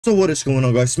So what is going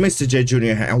on, guys? MR.J Jr.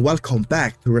 here, and welcome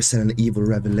back to Resident Evil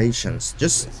Revelations.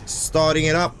 Just starting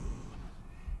it up.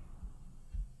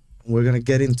 We're gonna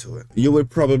get into it. You will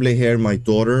probably hear my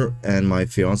daughter and my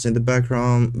fiance in the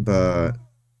background, but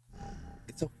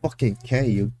it's a fucking K.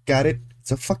 You got it?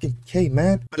 It's a fucking K,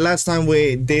 man. But last time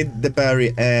we did the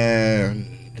Barry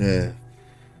and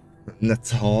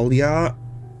Natalia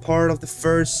part of the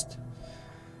first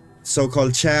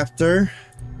so-called chapter.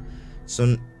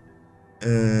 So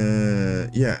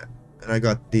yeah, and I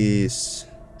got these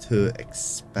two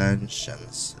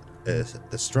expansions,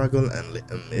 the struggle and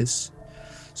a miss.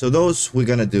 So those we're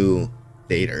gonna do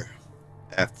later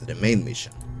after the main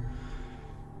mission.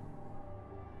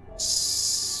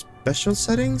 Special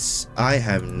settings? I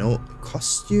have no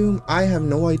costume. I have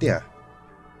no idea.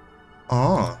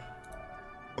 Ah,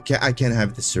 okay, I can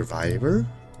have the survivor.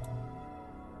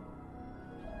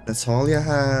 Natalia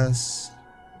has.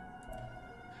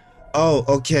 Oh,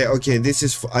 okay, this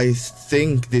is for, I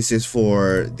think this is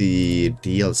for the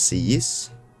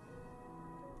DLCs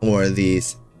or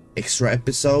these extra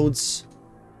episodes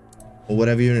or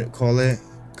whatever you call it,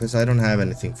 because I don't have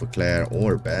anything for Claire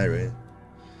or Barry.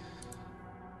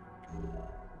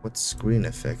 What screen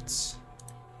effects?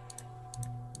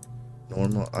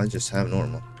 Normal. I just have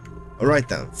normal. Alright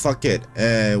then, fuck it.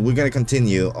 We're gonna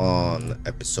continue on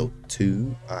episode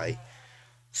 2,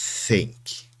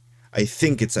 I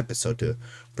think it's episode 2.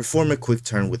 Perform a quick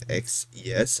turn with X.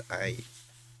 Yes, I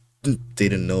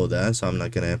didn't know that, so I'm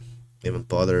not gonna even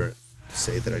bother to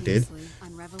say that I did.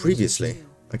 Previously.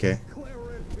 Okay. Where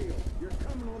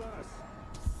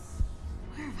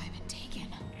have I been taken?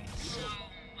 So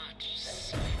much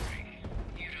suffering.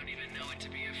 You don't even know what to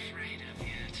be afraid of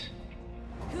yet.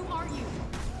 Who are you?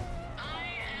 I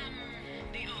am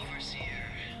the Overseer.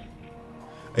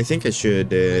 I think I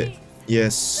should,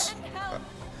 yes.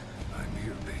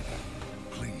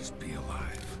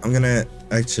 I'm gonna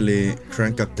actually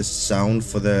crank up the sound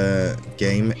for the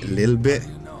game a little bit.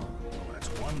 That's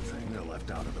one thing they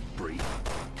left out of the brief.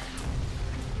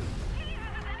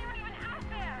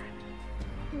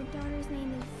 Your daughter's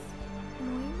name is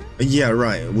Moira? Yeah,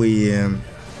 right. We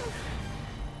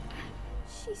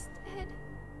She's dead.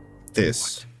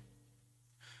 this.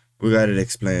 We got it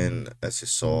explained as you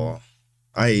saw.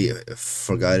 I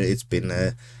forgot it. It's been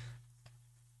a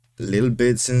little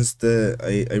bit since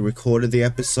I recorded the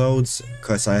episodes,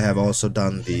 because I have also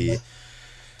done the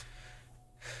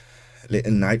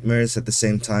little nightmares at the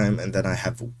same time, and then I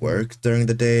have work during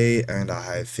the day, and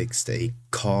I have fixed a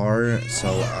car, so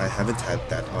I haven't had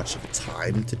that much of a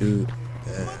time to do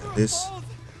this.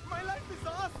 My life is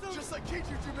awesome. Just like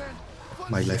K22, man.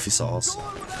 My life is awesome.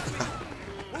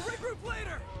 We'll regroup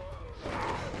later.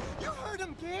 You heard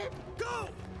him, kid. Go.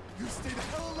 You stay the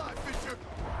hell alive, Fisher.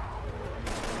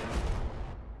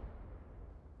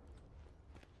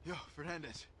 Yo,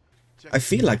 Fernandez. I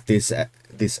feel like this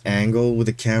angle with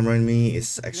the camera in me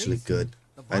is actually good.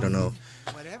 I don't know.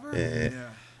 Whatever.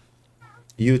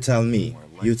 You tell me.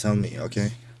 You tell me,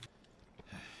 okay?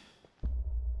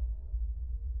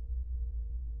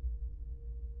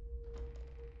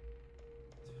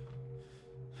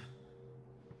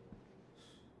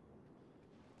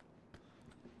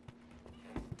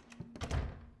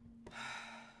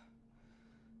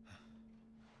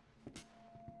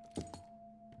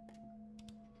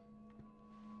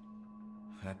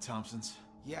 At Thompson's?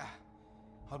 Yeah,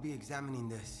 I'll be examining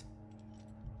this.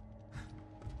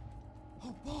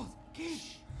 Oh, balls! Gabe!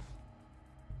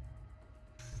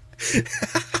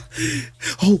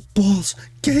 Oh, balls!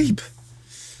 Gabe!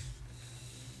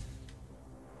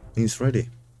 He's ready.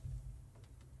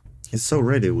 He's so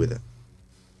ready with it.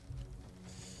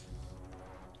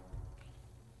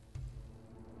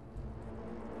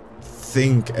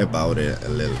 Think about it a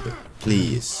little bit,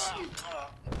 please.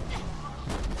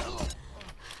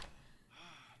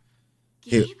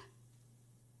 Gabe?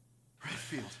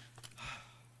 Redfield.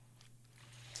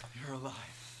 You're alive.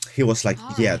 He was like,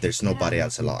 yeah, there's nobody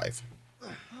else alive.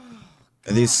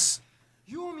 And this...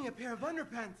 You owe me a pair of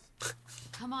underpants.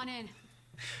 Come on in.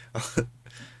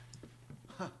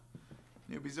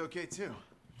 Newbie's okay too.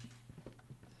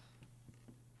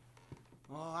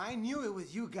 Oh, I knew it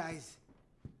was you guys.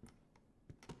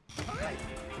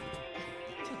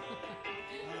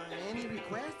 Any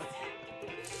requests?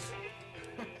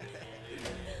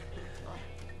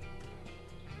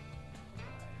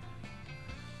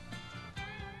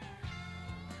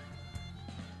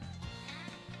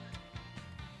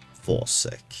 For a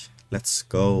sec. Let's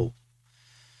go.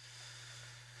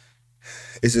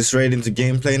 Is this straight into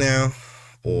gameplay now?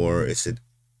 Or is it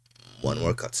one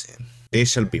more cutscene? They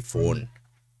shall be born.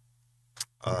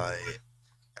 I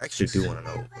actually do want to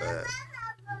know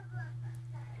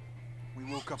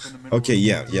woke up in the middle Okay,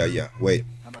 yeah. Wait.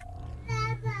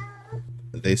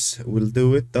 This will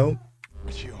do it though.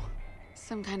 of you.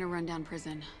 Some kind of rundown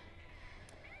prison.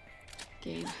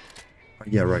 Gabe.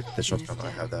 Yeah, right. The shotgun. I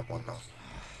have that one now.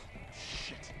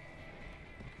 Shit.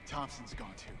 Thompson's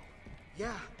gone too.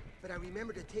 Yeah, but I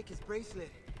remember to take his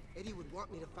bracelet. Eddie would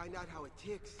want me to find out how it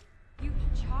ticks. You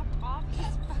chopped off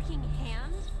his fucking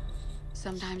hand?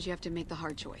 Sometimes you have to make the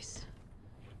hard choice.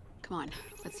 Come on,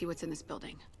 let's see what's in this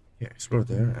building. Yeah, explore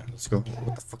there. Let's go.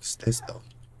 What the fuck is this though?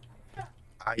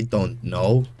 I don't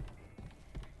know.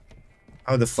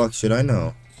 How the fuck should I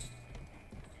know?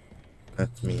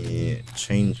 Let me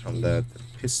change from that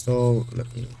pistol.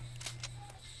 Let me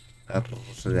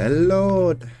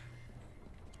reload.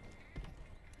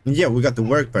 Yeah, we got the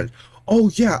workbench. Oh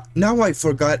yeah, now I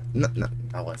forgot.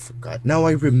 Now I forgot. Now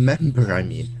I remember. I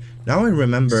mean, now I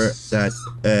remember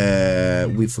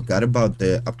that we forgot about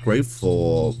the upgrade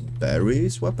for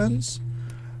Barry's weapons,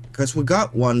 because we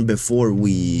got one before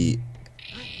we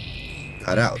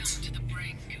got out. To the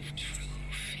brink of true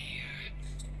fear.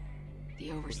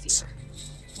 The Overseer.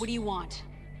 What do you want?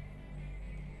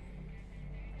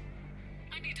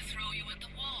 I need to throw you at the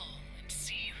wall and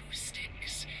see who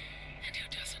sticks and who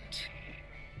doesn't.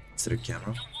 Is there a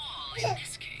camera? The wall, in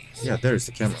this case, Yeah, there's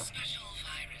the is camera. a special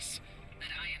virus that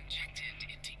I injected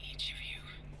into each of you.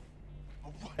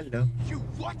 Oh, what? Hello. You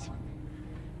what?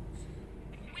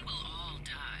 We will all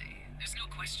die. There's no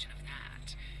question of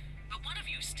that. But one of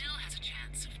you still has a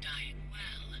chance of dying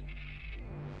well.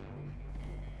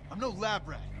 I'm no lab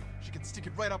rat. She can stick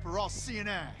it right up her all-seeing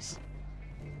ass.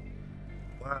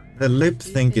 The lip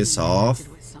He's thing been is off,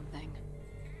 injected with something.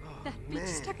 That bitch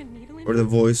stuck a needle in or the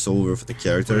voiceover for the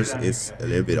characters is a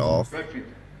little bit off,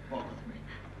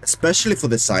 especially for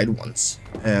the side ones.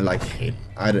 Like him,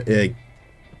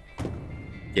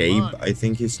 Gabe, I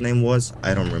think his name was.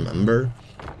 I don't remember,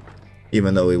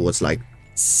 even though it was like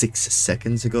 6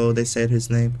 seconds ago they said his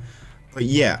name. But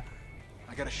yeah,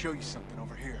 I gotta show you something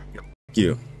over here. thank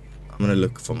you. I'm gonna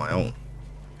look for my own.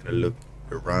 I'm gonna look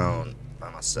around by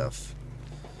myself,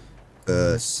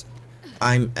 cause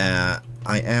I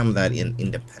am that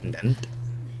independent.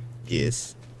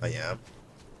 Yes, I am.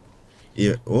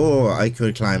 Yeah. Oh, I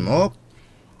could climb up.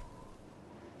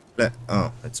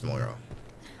 Oh, it's Moira.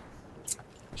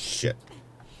 Shit.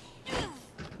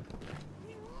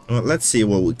 Well, let's see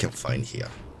what we can find here.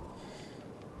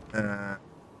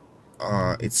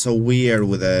 It's so weird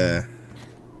with a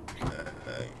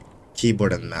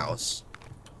keyboard and mouse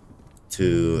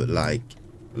to like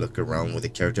look around with the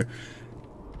character.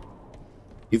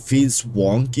 It feels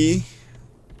wonky.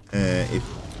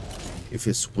 If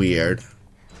it's weird,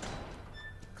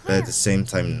 but at the same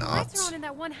time not. Lights are on in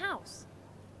that one house.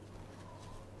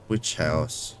 Which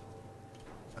house?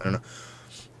 I don't know.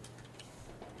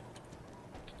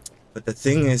 But the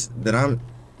thing is that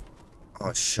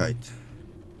oh shite.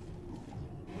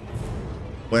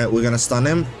 Well, we're gonna stun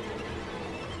him.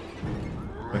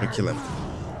 We're gonna kill him.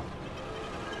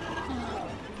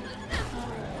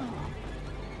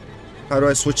 How do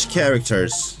I switch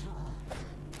characters?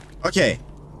 Okay,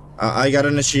 I got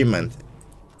an achievement.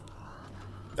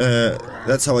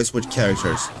 That's how I switch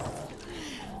characters.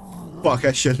 Fuck,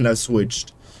 I shouldn't have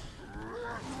switched.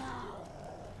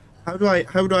 How do I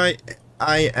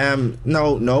am,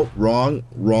 no,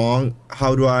 wrong.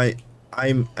 How do I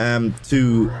am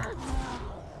too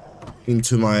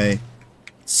into myself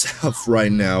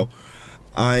right now.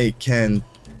 I can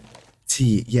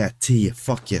T,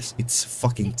 fuck yes, it's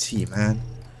fucking T, man.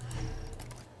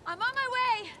 I'm on my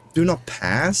way. Do not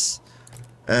pass.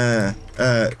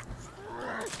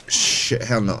 Shit,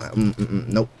 hell no.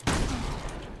 Nope.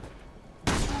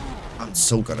 I'm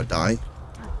so gonna die.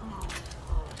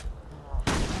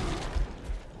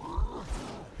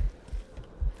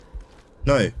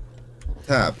 No.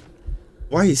 Tab.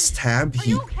 Why is tab?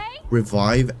 He you okay?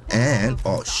 revive and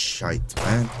oh shite,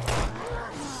 man.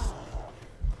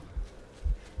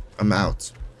 I'm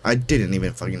out. I didn't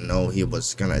even fucking know he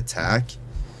was gonna attack.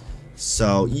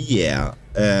 So yeah,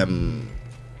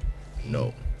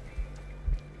 no.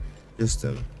 Just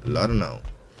a lot of no.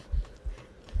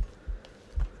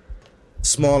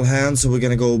 Small hand, so we're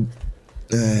gonna go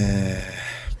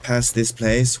past this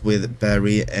place with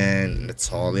Barry and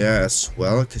Natalia as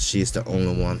well, because she's the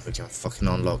only one who can fucking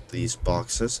unlock these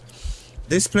boxes.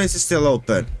 This place is still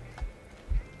open.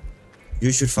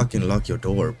 You should fucking lock your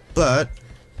door, but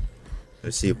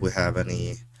let's see if we have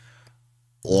any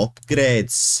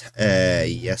upgrades.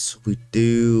 Yes, we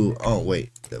do. Oh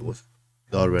wait, that was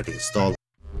already installed.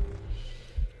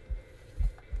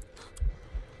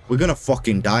 We're gonna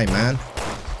fucking die, man.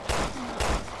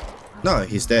 No,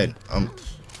 he's dead.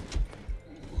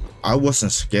 I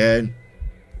wasn't scared.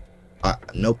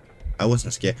 Nope, I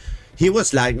wasn't scared. He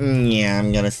was like, yeah,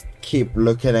 I'm gonna keep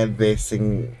looking at this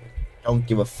and don't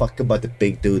give a fuck about the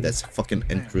big dude that's fucking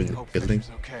entering the building.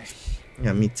 Okay.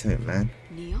 Yeah, me too, man.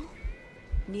 Neil?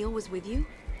 Neil was with you?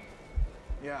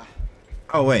 Yeah.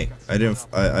 Oh wait,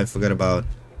 I forgot about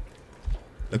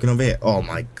looking over here. Oh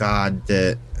my god,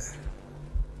 the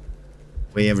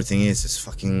way everything is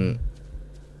fucking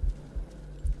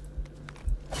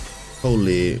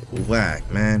holy whack,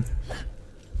 man.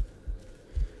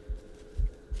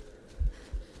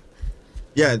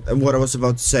 Yeah, what I was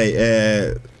about to say,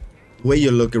 the way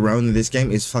you look around in this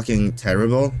game is fucking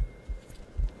terrible.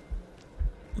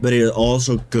 But it is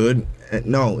also good.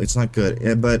 No, it's not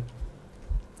good, but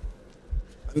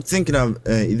I'm thinking of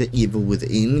the Evil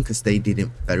Within, because they did it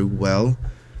very well.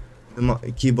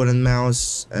 The keyboard and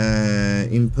mouse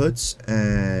inputs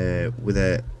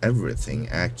with everything,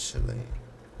 actually.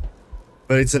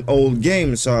 But it's an old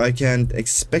game, so I can't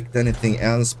expect anything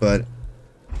else but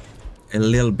a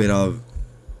little bit of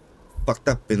fucked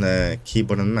up in the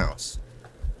keyboard and mouse.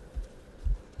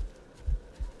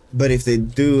 But if they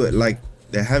do it like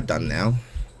they have done now,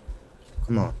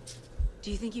 come on.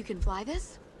 Do you think you can fly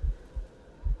this?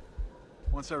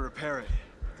 Once I repair it,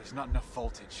 there's not enough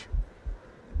voltage.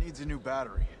 It needs a new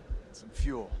battery and some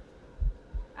fuel.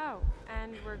 Oh,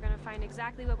 and we're gonna find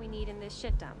exactly what we need in this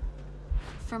shit dump.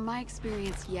 From my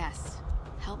experience, yes.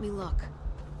 Help me look.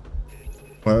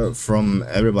 Well, from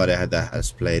everybody that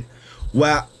has played,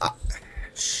 well,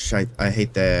 shit, I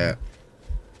hate the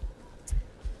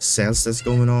sales that's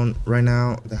going on right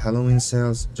now, the Halloween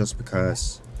sales, just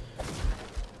because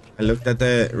I looked at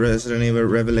the Resident Evil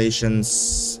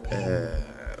Revelations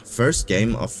first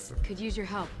game of Could use your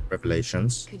help.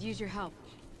 Revelations. Could use your help.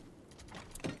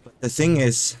 The thing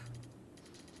is,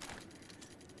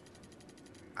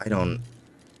 I don't.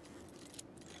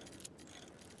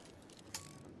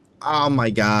 Oh my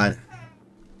god.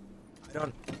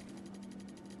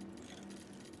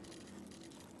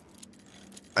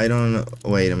 I don't know.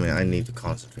 Wait a minute, I need to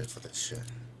concentrate for this shit.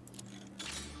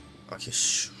 Okay,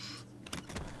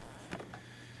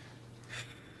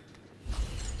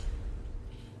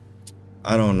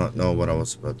 I don't know what I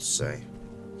was about to say.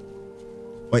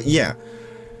 But yeah.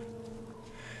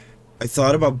 I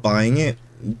thought about buying it,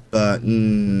 but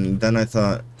then I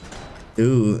thought,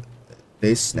 do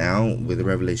this now with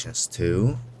Revelations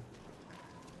 2.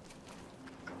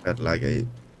 I got like a...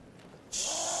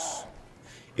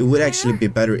 It would actually be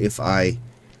better if I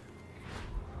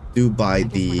do buy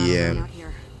the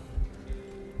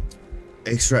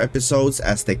extra episodes,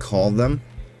 as they call them.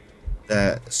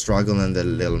 The Struggle and the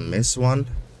Little Miss one.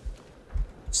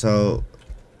 So,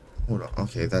 hold on.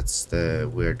 Okay, that's the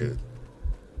weird dude.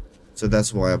 So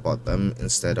that's why I bought them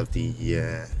instead of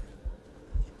the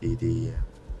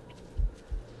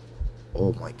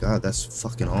oh my god, that's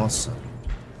fucking awesome.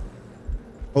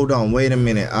 Hold on, wait a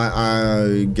minute.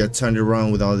 I get turned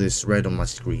around with all this red on my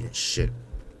screen and shit.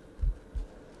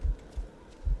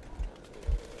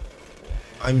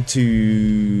 I'm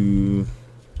too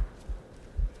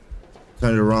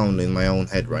turned around in my own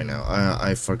head right now.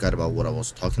 I forgot about what I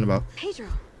was talking about. Pedro.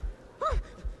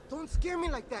 Don't scare me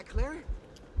like that, Claire.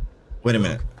 Wait a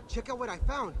minute. Check out what I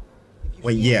found. If you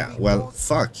Wait, see yeah, any well, walls,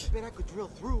 fuck. I bet I could drill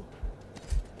through.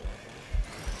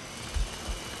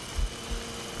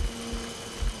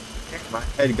 My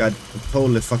head got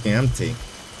totally fucking empty.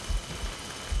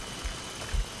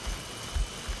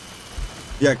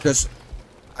 Yeah, because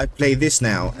I play this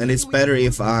now, and it's better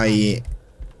if I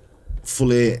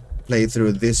fully play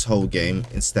through this whole game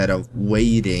instead of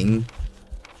waiting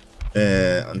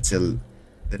until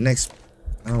the next...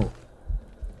 Oh.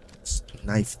 Just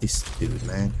knife this dude,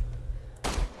 man.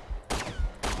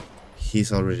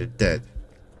 He's already dead.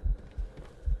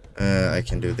 I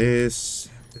can do this.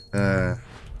 Turn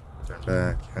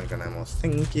back. Handgun ammo,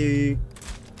 thank you.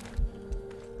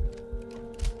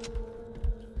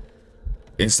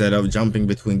 Instead of jumping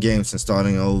between games and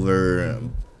starting over.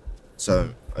 So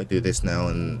I do this now,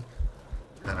 and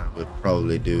then I would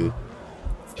probably do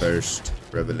first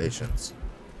Revelations.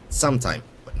 Sometime,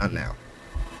 but not now.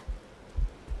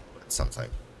 But sometime.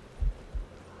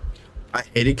 I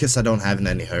hate it because I don't have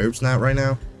any herbs now right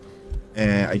now.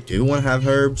 I do want to have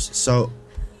herbs, so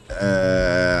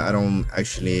I don't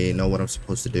actually know what I'm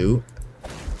supposed to do,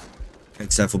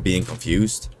 except for being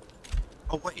confused.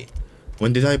 Oh wait,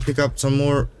 when did I pick up some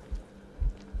more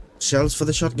shells for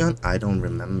the shotgun? I don't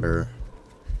remember,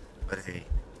 but hey,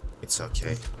 it's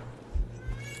okay.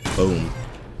 Boom.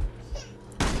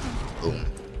 Boom.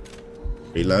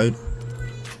 Reload.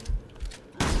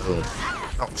 Boom.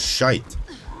 Oh shite.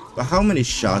 But how many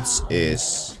shots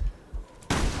is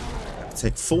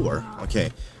take 4.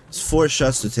 Okay. It's 4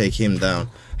 shots to take him down.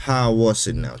 How was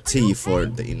it now? T for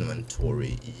the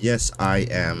inventory. Yes, I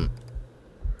am.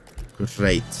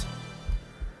 Great.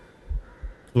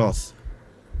 Cloth.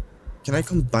 Can I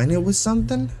combine it with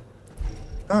something?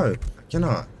 No, I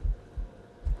cannot.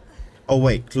 Oh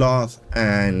wait, cloth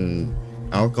and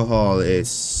alcohol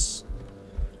is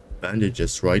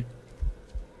bandages, right?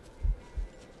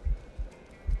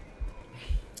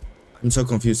 I'm so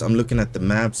confused. I'm looking at the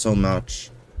map so much.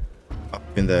 Up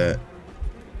in the...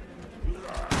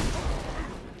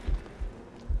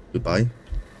 Goodbye.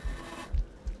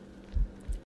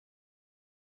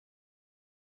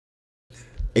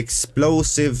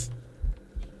 Explosive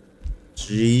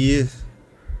G.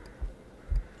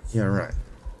 Yeah, right.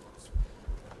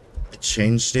 I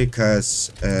changed it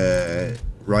because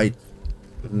right,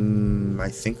 I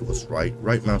think it was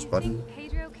right mouse button.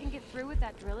 Pedro can get through with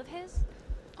that drill of his?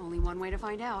 Only one way to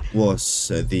find out. Was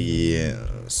the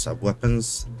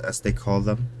sub-weapons, as they call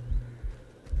them.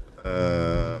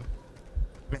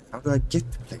 Man, how do I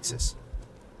get to places?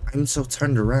 I'm so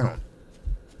turned around.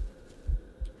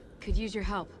 Could use your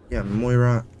help. Yeah,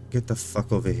 Moira, get the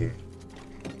fuck over here.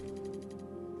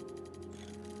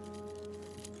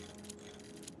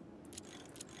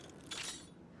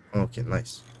 Okay,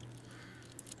 nice.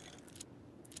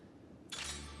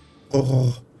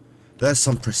 Oh, that's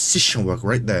some precision work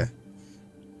right there.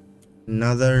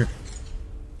 Another.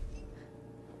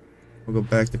 We'll go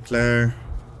back to Claire.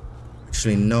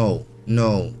 Actually, no.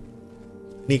 I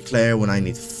need Claire when I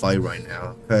need to fight right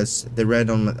now, because the red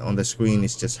on the screen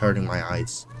is just hurting my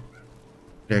eyes.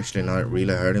 It's actually not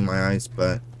really hurting my eyes,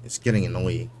 but it's getting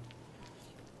annoying.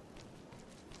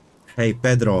 Hey,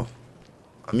 Pedro,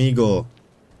 amigo.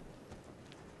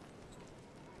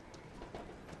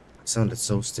 Sounded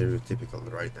so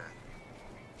stereotypical right there.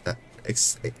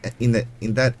 In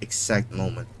that exact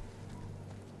moment.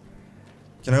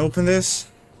 Can I open this?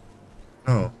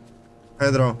 No.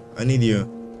 Pedro, I need you.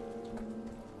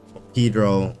 Or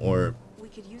Pedro or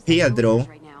Pedro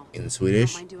right now. in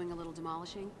Swedish. Mind doing a little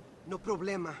demolishing? No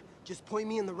problema. Just point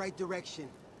me in the right direction.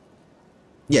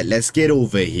 Yeah, let's get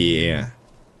over here.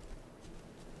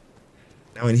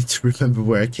 Now I need to remember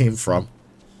where I came from.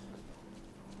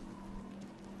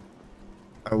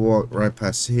 I walked right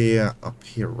past here, up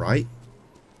here, right?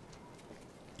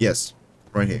 Yes,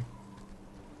 right here.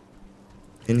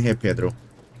 In here, Pedro.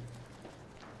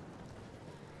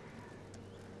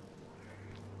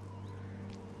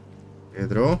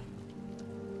 Pedro?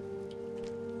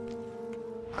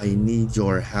 I need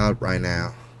your help right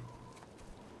now.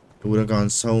 It would have gone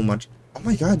so much. Oh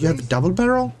my god, you have a double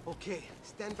barrel? Okay,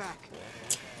 stand back.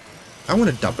 I want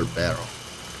a double barrel.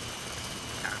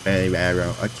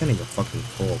 Barrel. I can't even fucking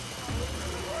talk.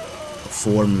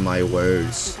 Form my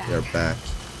words. They're back.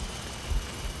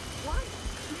 What?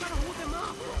 You gotta hold him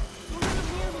up. Don't let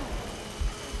him near me.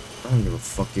 I don't give a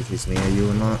fuck if he's near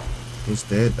you or not. He's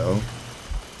dead though.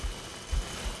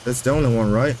 That's the only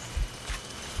one, right?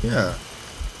 Yeah.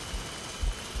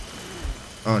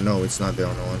 Oh no, it's not the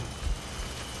only one.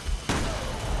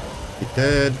 He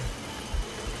dead.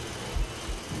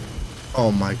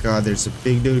 Oh my god, there's a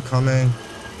big dude coming.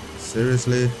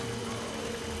 Seriously?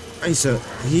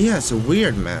 He has a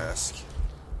weird mask.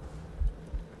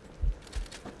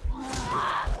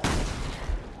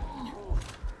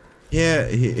 Yeah,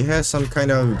 he has some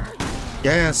kind of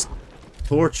gas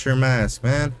torture mask,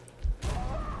 man.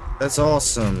 That's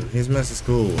awesome. His mask is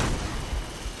cool.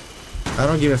 I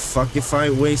don't give a fuck if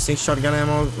I'm wasting shotgun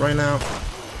ammo right now.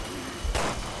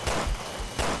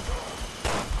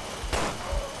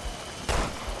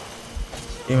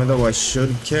 Even though I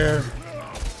should care,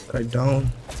 but I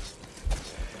don't.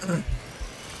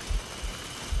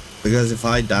 Because if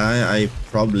I die, I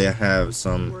probably have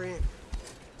some... We're in.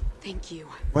 Thank you.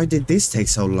 Why did this take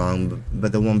so long?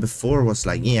 But the one before was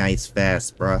like, yeah, it's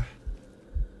fast, bruh.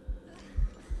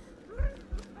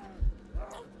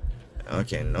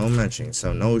 Okay, no matching,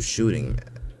 so no shooting,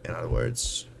 in other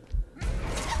words.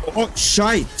 Oh,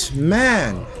 shite,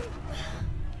 man!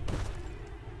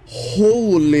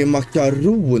 Holy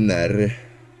makaroner!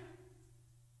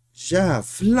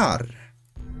 Jävlar!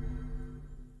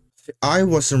 I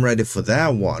wasn't ready for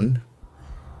that one.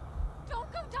 Don't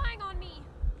go dying on me.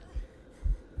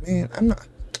 Man, I'm not...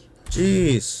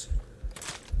 Jeez.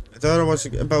 I thought I was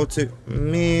about to...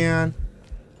 Man...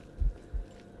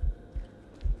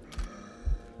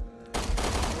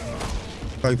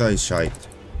 Fuck, that is shite.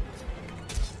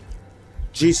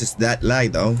 Jesus, that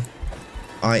lag though.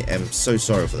 I am so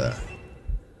sorry for that.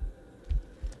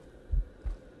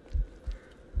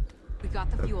 We got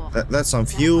the fuel. That's some Now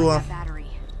find fuel. that battery.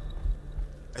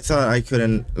 I thought I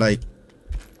couldn't, like,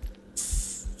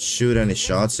 shoot any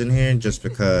shots in here just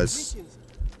because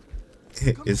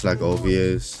it's like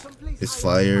obvious. It's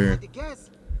fire.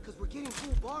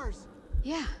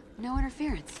 Yeah, no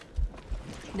interference.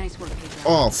 Nice work, Pedro.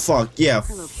 Oh fuck, yeah,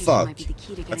 Her location fuck. might be the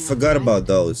key to I getting forgot outside. about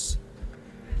those.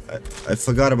 I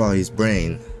forgot about his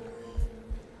brain.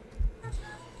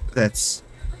 That's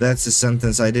a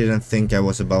sentence I didn't think I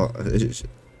was about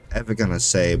ever gonna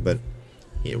say, but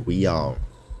here we are.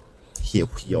 Here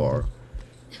we are.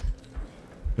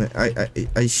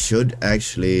 I should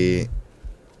actually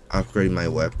upgrade my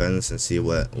weapons and see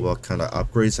what kind of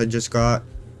upgrades I just got.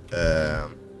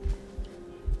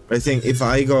 I think if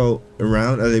I go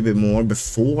around a little bit more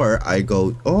before I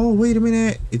go. Oh wait a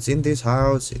minute! It's in this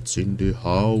house. It's in the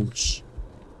house.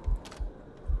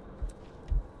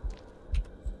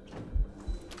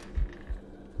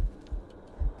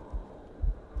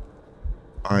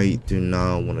 I do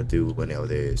not want to do any of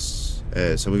this.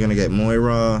 So we're gonna get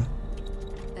Moira.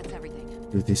 That's everything.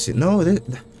 Do this. No,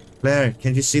 Claire,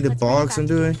 can you see the box I'm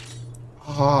doing?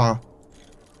 Ah.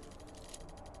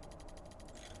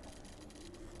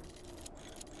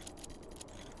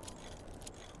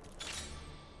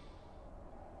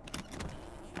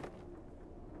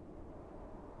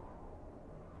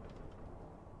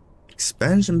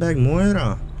 Expansion bag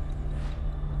Moira.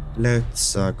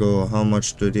 Let's go. How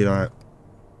much did I?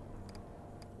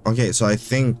 Okay, so I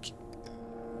think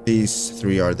these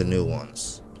 3 are the new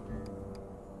ones.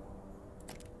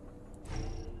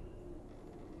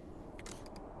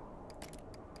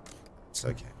 It's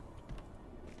okay.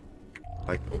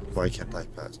 Like, why can't I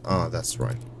pass? Oh, that's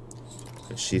right.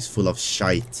 She's full of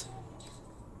shite.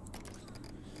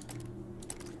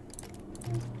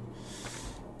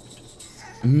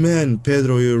 Man,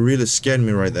 Pedro, you really scared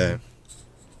me right there.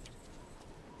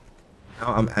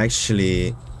 Now I'm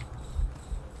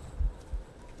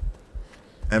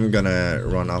gonna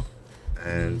run up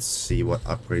and see what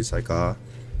upgrades I got.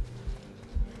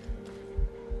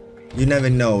 You never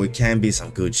know, it can be some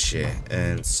good shit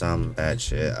and some bad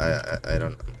shit. I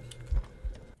don't know.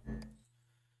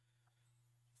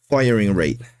 Firing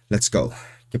rate, let's go.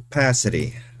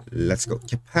 Capacity, let's go.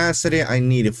 Capacity, I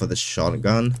need it for the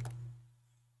shotgun.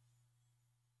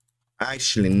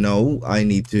 Actually, no, I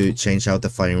need to change out the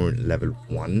firing rate level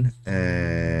 1.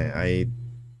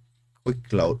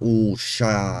 Quick load. Ooh, should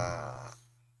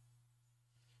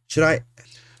I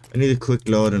need a quick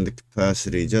load on the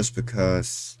capacity just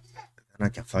because then I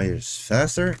can fire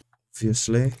faster,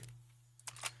 obviously.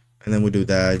 And then we do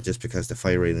that just because the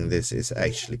fire rate in this is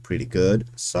actually pretty good.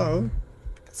 So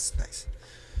that's nice.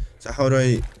 So how do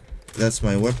I? That's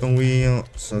my weapon wheel.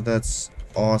 So that's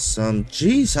awesome.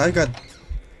 Jeez, I got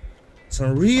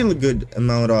some real good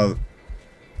amount of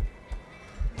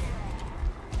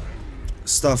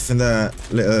stuff in that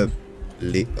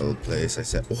little place. I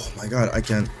said, oh my god, I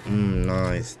can.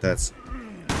 Nice, that's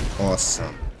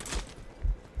awesome.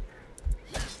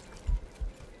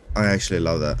 I actually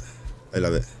love that. I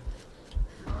love it.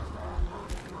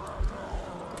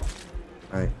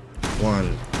 Alright,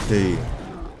 1, 2.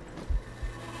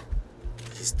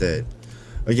 He's dead.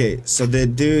 Okay, so the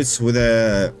dudes with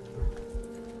a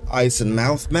eyes and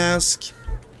mouth mask,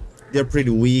 they're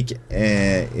pretty weak.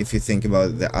 If you think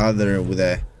about the other with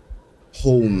a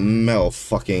whole mouth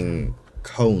fucking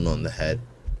cone on the head.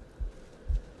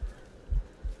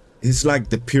 It's like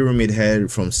the pyramid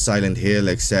head from Silent Hill,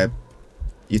 except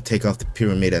you take off the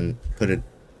pyramid and put a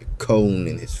cone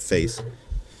in his face.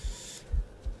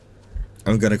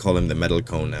 I'm gonna call him the metal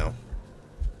cone now.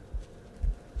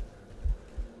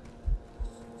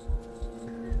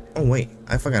 Oh wait,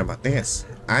 I forgot about this.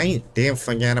 I did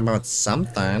forget about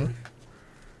something.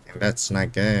 And that's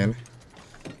not good.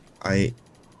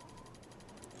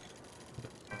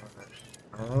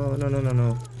 Oh,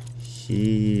 no.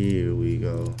 Here we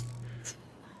go.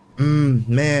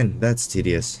 Man, that's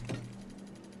tedious.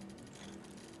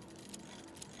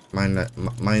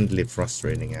 Mindly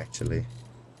frustrating, actually.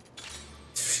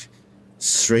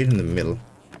 Straight in the middle.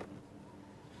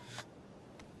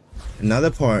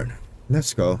 Another part.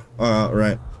 Let's go.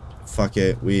 Right. Fuck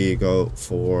it. We go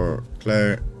for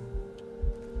Claire.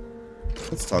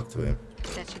 Let's talk to him.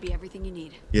 That should be everything you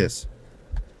need. Yes.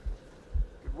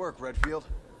 Good work, Redfield.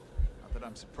 Not that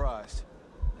I'm surprised.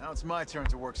 Now it's my turn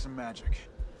to work some magic.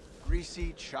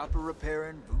 Greasy, chopper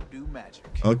repairing, voodoo magic.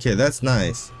 Okay, that's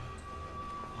nice.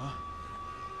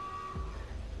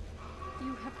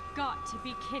 You have got to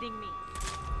be kidding me.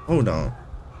 Hold on.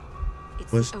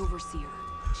 It's What's- the Overseer.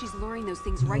 She's luring those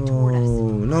things right toward us.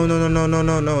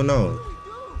 No.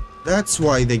 That's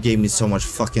why they gave me so much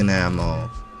fucking ammo.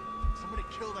 Somebody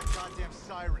kill that goddamn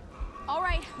siren. All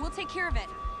right, we'll take care of it.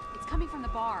 It's coming from the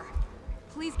bar.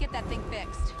 Please get that thing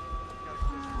fixed.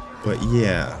 But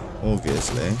yeah,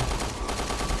 obviously.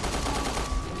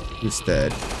 He's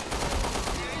dead.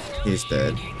 He's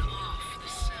dead. Off the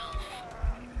self.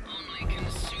 Only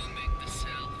consuming the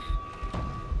self.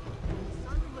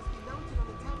 Something must be mounted on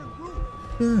the tavern roof.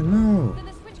 Yeah, no. Then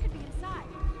the switch could be inside.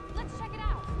 Let's check it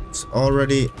out. It's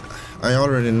already... I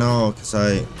already know, because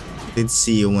I did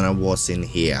see you when I was in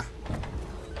here.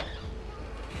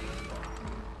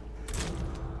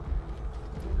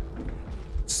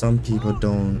 Some people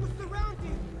don't...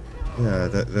 Yeah,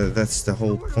 that's the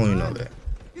whole point of it.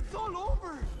 It's all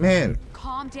over. Man!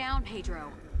 Calm down,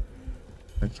 Pedro.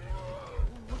 Okay.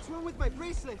 What's wrong with my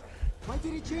bracelet? Why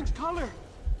did it change color?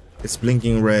 It's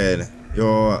blinking red. You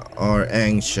are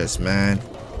anxious, man.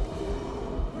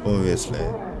 Obviously.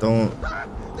 Don't... Ah,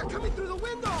 they're coming through the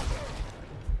window.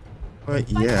 But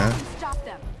yeah. Stop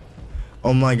them.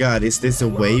 Oh my god, is this a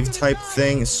wave type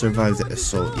thing? Survive the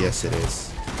assault. Yes, it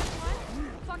is.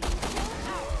 Fucking kill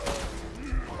out.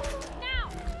 Now!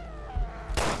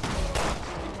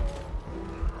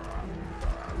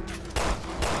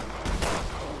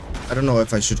 I don't know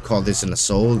if I should call this an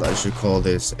assault. I should call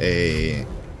this a...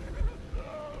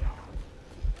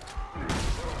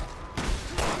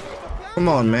 Come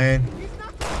on, man.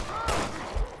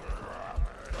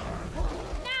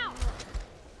 Now!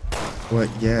 Well,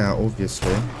 yeah,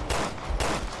 obviously.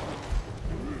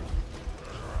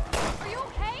 Are you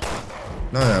okay?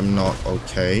 No, I'm not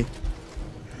okay.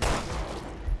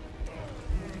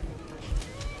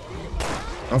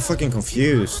 I'm fucking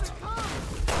confused.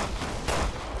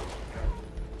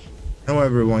 Now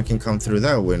everyone can come through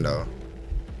that window.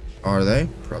 Are they?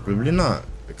 Probably not.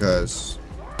 Because...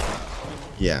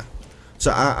 Yeah.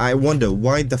 So I wonder,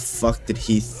 why the fuck did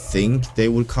he think they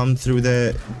would come through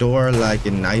the door like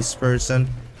a nice person?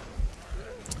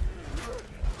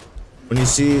 When you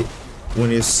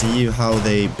see how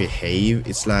they behave,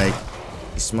 it's like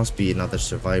this must be another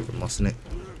survivor, mustn't it?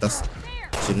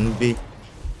 Shouldn't it be?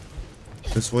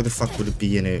 Because why the fuck would it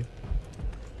be any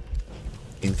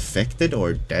infected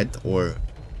or dead or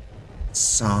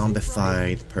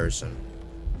zombified person?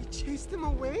 We chased them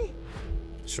away?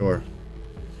 Sure.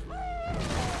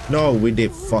 No, we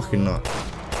did fucking not.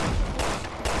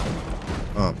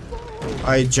 Oh,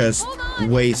 I just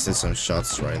wasted some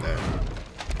shots right there.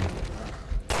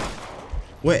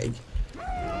 Wait.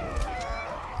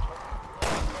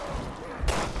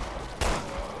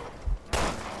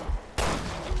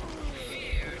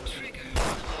 Fear triggers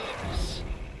the virus.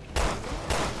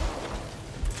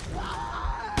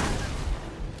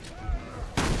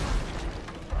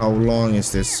 How long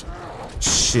is this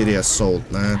shitty assault,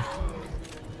 man?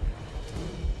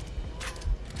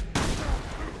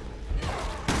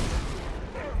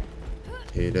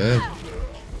 He dead?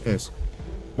 Yes.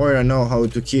 Moira know how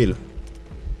to kill.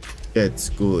 That's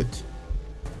good.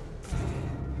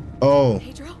 Oh.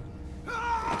 Pedro?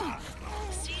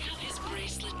 See how his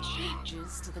bracelet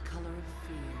changes to the color of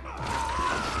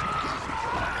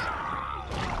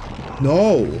fear.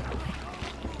 No.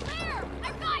 There!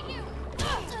 I've got you!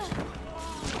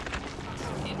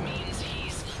 It means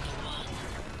he's not the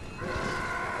one.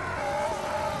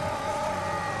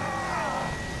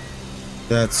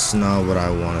 That's not what I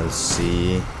want to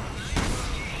see.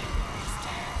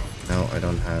 No, I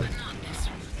don't have.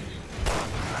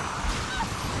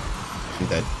 I'm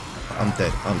dead. I'm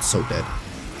dead. I'm so dead.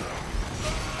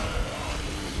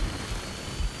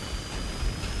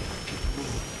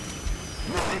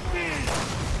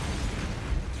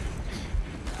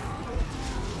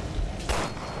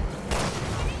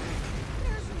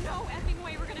 There's no effing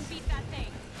way we're gonna beat that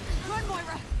thing. Run,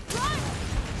 Moira! Run!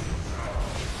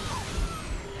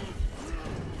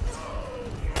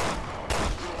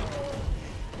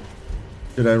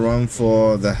 Should I run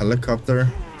for the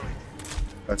helicopter?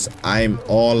 Because I'm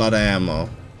all out of ammo.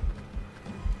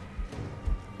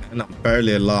 And I'm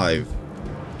barely alive.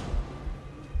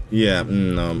 Yeah,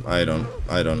 no, I don't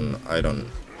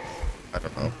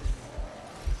know.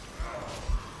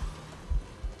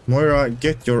 Moira,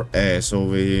 get your ass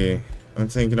over here. I'm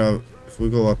thinking of, if we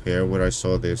go up here where I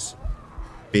saw this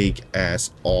big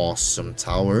ass awesome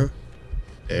tower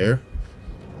there,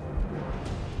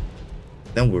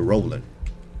 then we're rolling,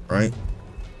 right?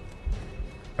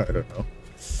 I don't know.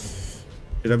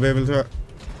 Should I be able to?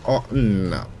 Oh,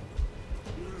 no.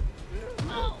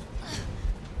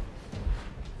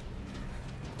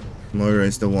 Moira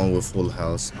is the one with full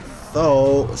health.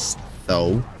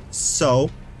 So.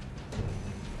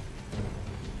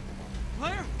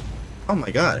 Claire? Oh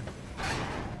my god.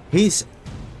 He's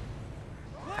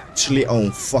actually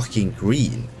on fucking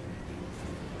green.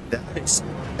 That is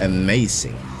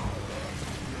amazing.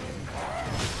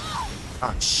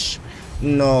 Gosh.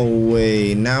 No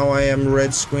way. Now I am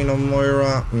red screen on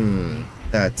Moira.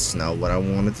 That's not what I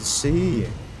wanted to see.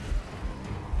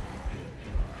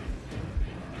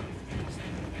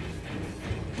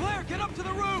 Claire, get up to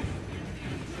the roof!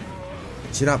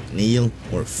 Shut up, Neil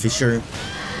or Fisher.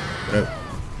 Whatever.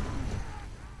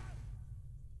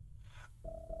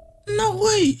 No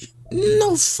way.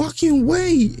 No fucking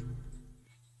way.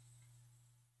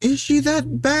 Is she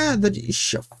that bad that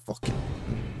she fucking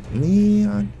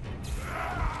man?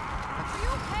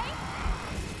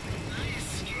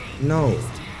 No.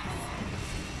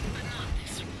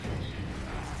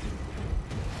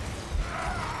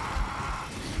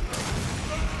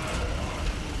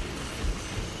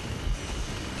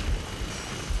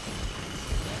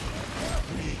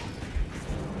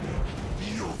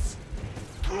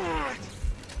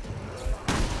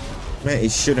 Man,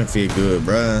 it shouldn't feel good,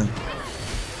 bruh.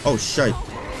 Oh shit.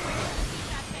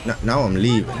 Now I'm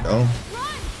leaving though.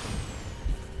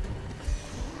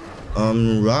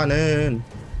 I'm running.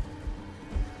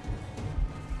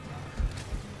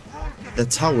 The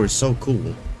tower is so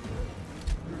cool.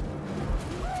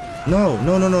 No.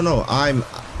 I'm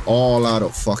all out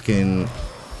of fucking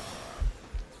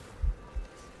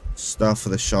stuff for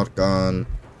the shotgun.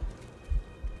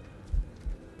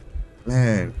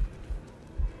 Man.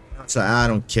 So I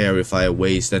don't care if I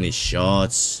waste any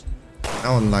shots.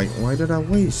 Now I'm like, why did I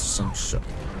waste some shot?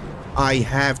 I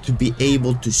have to be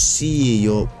able to see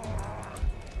your...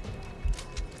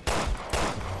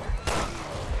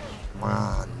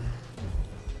 Man.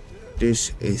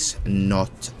 This is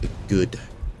not good.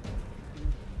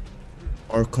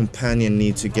 Our companion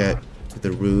needs to get to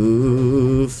the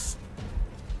roof.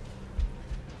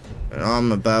 And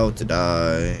I'm about to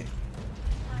die.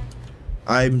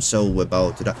 I'm so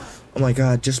about to die. Oh my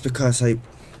god, just because I'm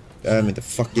in the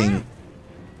fucking...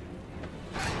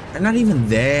 I'm not even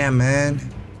there, man.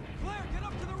 Claire, get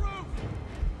up to the roof!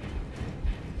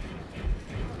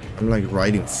 I'm like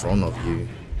right in front of you.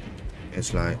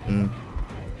 It's like,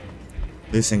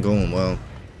 this ain't going well.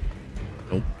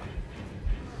 Nope.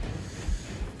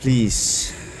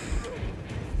 Please.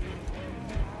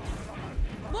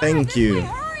 Thank you.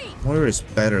 Moira is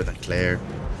better than Claire.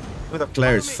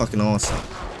 Claire is fucking awesome.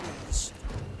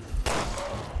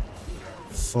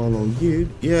 Follow you.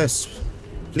 Yes.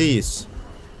 Please.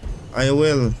 I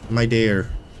will, my dear.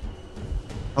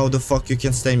 How the fuck you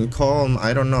can stay calm?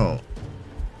 I don't know.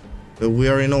 But we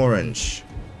are in orange.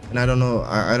 And I don't know.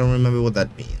 I don't remember what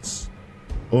that means.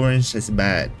 Orange is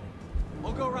bad.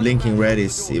 Blinking red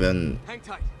is even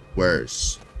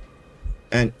worse.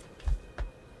 And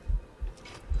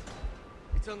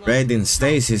red in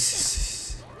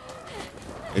stasis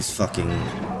is fucking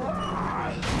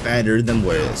better than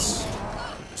worse.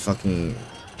 It's fucking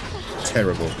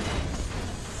terrible.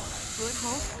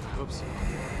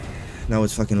 Now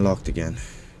it's fucking locked again.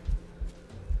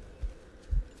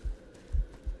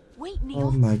 Wait, Neil.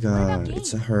 Oh my god,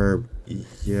 it's a herb.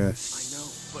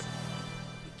 Yes. I know, but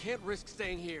we can't risk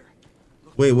staying here.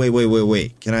 Look,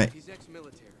 Wait. Can I? he's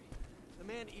ex-military. The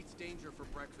man eats danger for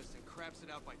breakfast and craps it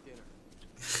out by dinner.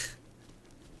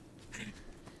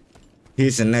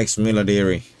 He's an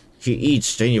ex-military. He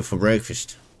eats danger for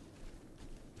breakfast.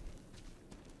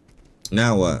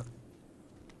 Now what?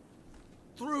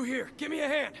 Through here, give me a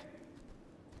hand.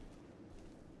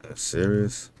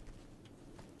 Serious?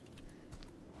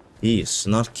 He is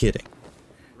not kidding.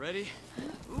 Ready?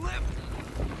 Left.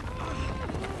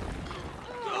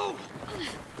 Go.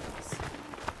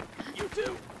 You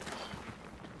too.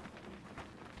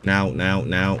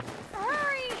 Now.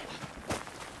 Hurry!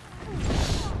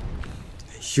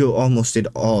 You almost did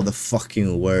all the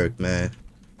fucking work, man.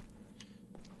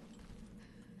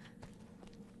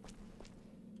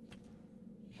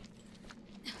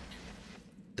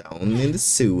 Down in the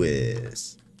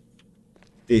sewers.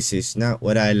 This is not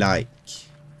what I like.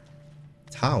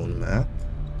 Town map.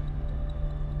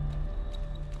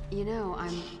 You know,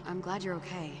 I'm glad you're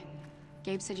okay.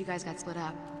 Gabe said you guys got split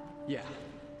up. Yeah,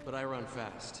 but I run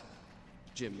fast.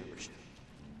 Gym membership.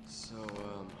 So,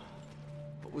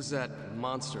 what was that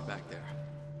monster back there?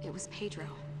 It was Pedro.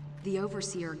 The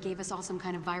Overseer gave us all some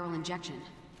kind of viral injection.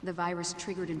 The virus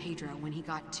triggered in Pedro when he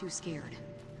got too scared.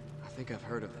 I think I've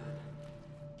heard of that.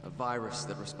 A virus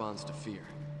that responds to fear.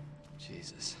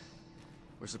 Jesus.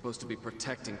 We're supposed to be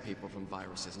protecting people from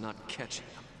viruses, not catching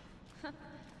them.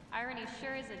 Irony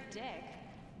sure is a dick.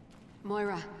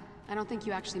 Moira, I don't think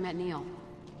you actually met Neil.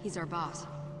 He's our boss.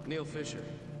 Neil Fisher.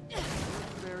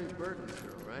 Mary Burton's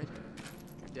girl, right?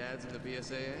 Your dad's in the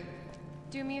BSAA?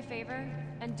 Do me a favor,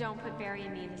 and don't put Barry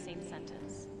and me in the same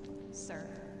sentence, sir.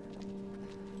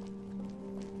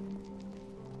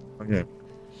 Okay.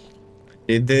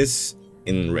 did this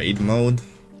in raid mode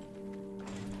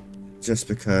just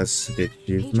because the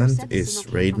achievement said the is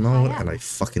signal came raid from high mode up. and I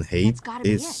fucking hate That's gotta be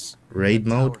this raid That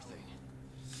mode. tower thing.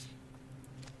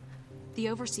 The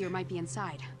Overseer might be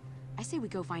inside. I say we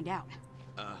go find out.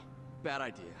 Bad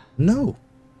idea. No,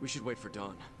 We should wait for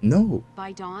dawn. no,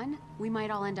 By dawn, we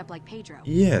might all end up like Pedro.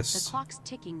 yes. The clock's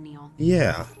ticking, Neil.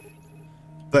 Yeah.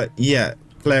 But yeah,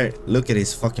 Claire, look at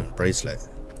his fucking bracelet.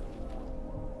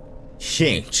 She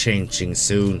ain't changing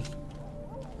soon.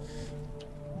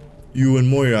 You and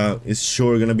Moira is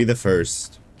sure gonna be the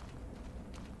first.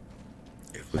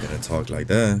 If we're gonna talk like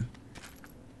that.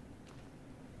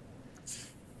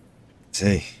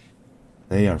 Say,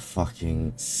 they are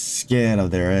fucking scared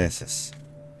of their asses.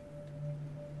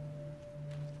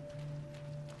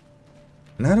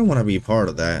 And I don't want to be part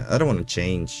of that. I don't want to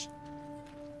change.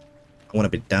 I want to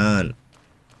be done.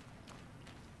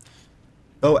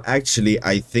 Oh, actually,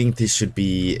 I think this should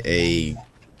be a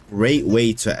great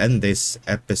way to end this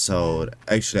episode.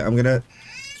 Actually, I'm gonna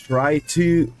try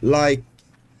to like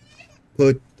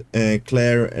put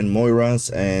Claire and Moira's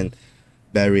and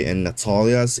Barry and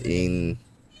Natalia's in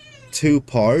 2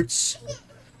 parts.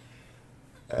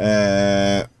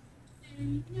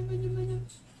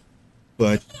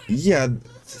 But yeah,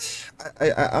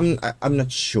 I'm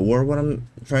not sure what I'm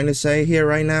trying to say here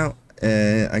right now.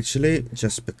 Actually,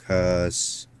 just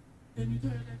because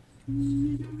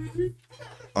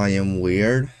I am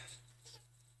weird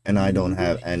and I don't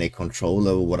have any control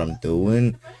over what I'm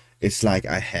doing. It's like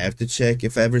I have to check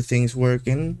if everything's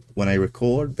working when I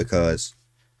record, because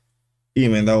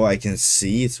even though I can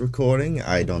see it's recording,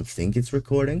 I don't think it's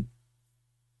recording.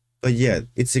 But yeah,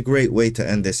 it's a great way to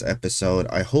end this episode.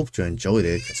 I hope you enjoyed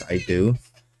it, because I do.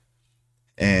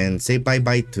 And say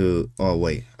bye-bye to... Oh,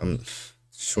 wait. I'm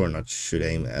sure not should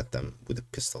aim at them with a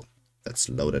pistol. That's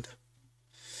loaded.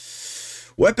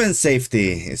 Weapon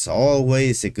safety is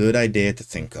always a good idea to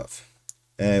think of.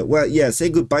 Well, yeah, say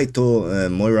goodbye to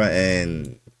Moira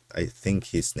and... I think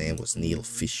his name was Neil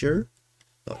Fisher.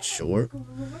 Not sure.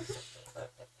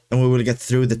 And we will get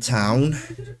through the town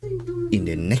in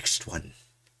the next one.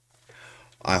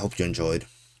 I hope you enjoyed.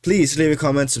 Please leave a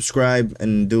comment, subscribe,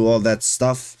 and do all that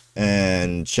stuff.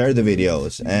 And share the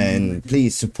videos. And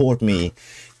please support me.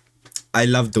 I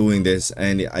love doing this,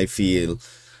 and I feel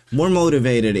more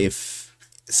motivated if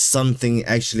something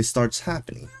actually starts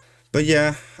happening. But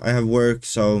yeah, I have work,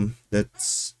 so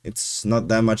it's not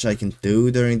that much I can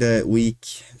do during the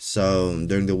week. So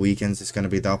during the weekends, it's gonna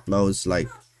be the uploads like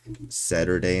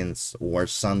Saturday or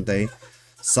Sunday.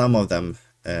 Some of them.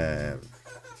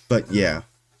 But yeah.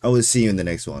 I will see you in the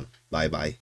next one. Bye bye.